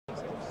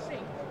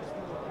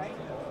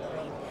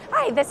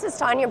Hi, this is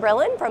Tanya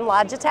Brillin from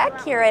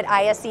Logitech here at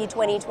ISE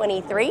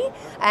 2023,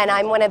 and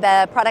I'm one of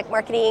the product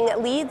marketing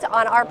leads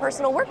on our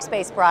personal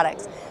workspace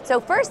products. So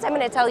first I'm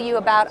going to tell you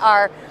about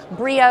our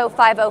Brio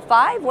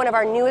 505, one of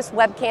our newest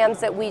webcams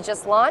that we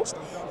just launched.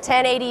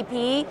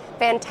 1080p,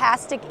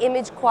 fantastic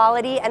image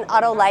quality and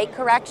auto light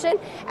correction,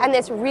 and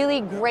this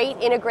really great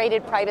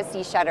integrated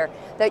privacy shutter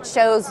that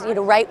shows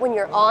right when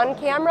you're on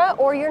camera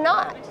or you're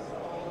not.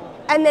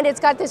 And then it's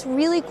got this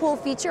really cool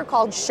feature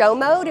called show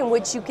mode, in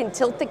which you can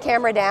tilt the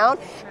camera down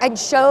and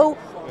show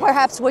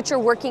perhaps what you're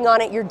working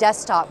on at your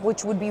desktop,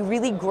 which would be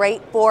really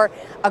great for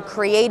a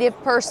creative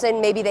person.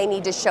 Maybe they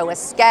need to show a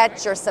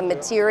sketch or some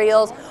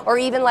materials, or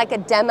even like a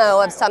demo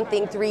of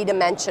something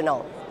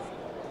three-dimensional.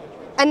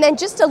 And then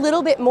just a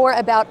little bit more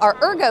about our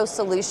ERGO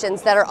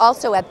solutions that are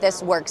also at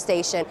this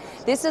workstation.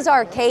 This is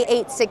our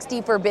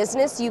K860 for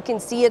business. You can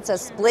see it's a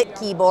split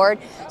keyboard,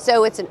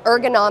 so it's an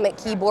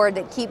ergonomic keyboard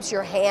that keeps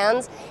your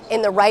hands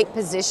in the right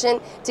position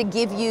to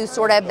give you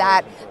sort of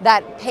that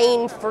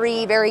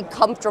pain-free, very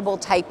comfortable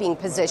typing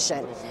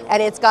position.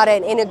 And it's got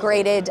an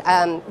integrated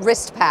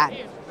wrist pad.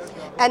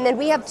 And then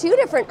we have two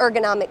different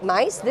ergonomic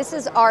mice. This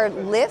is our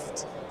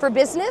lift for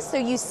business, so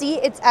you see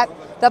it's at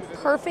the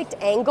perfect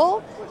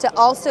angle to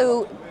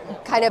also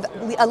kind of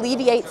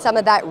alleviate some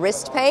of that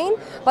wrist pain,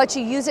 but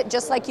you use it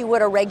just like you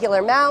would a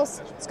regular mouse.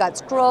 It's got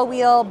scroll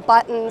wheel,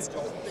 buttons.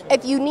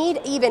 If you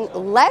need even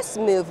less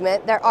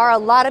movement, there are a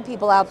lot of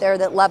people out there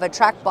that love a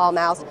trackball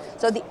mouse,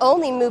 so the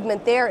only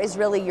movement there is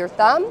really your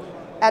thumb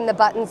and the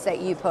buttons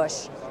that you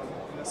push.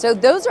 So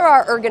those are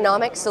our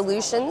ergonomic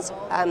solutions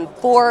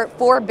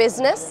for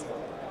business.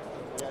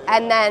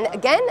 And then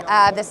again,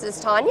 this is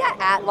Tanya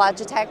at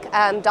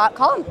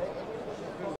Logitech.com.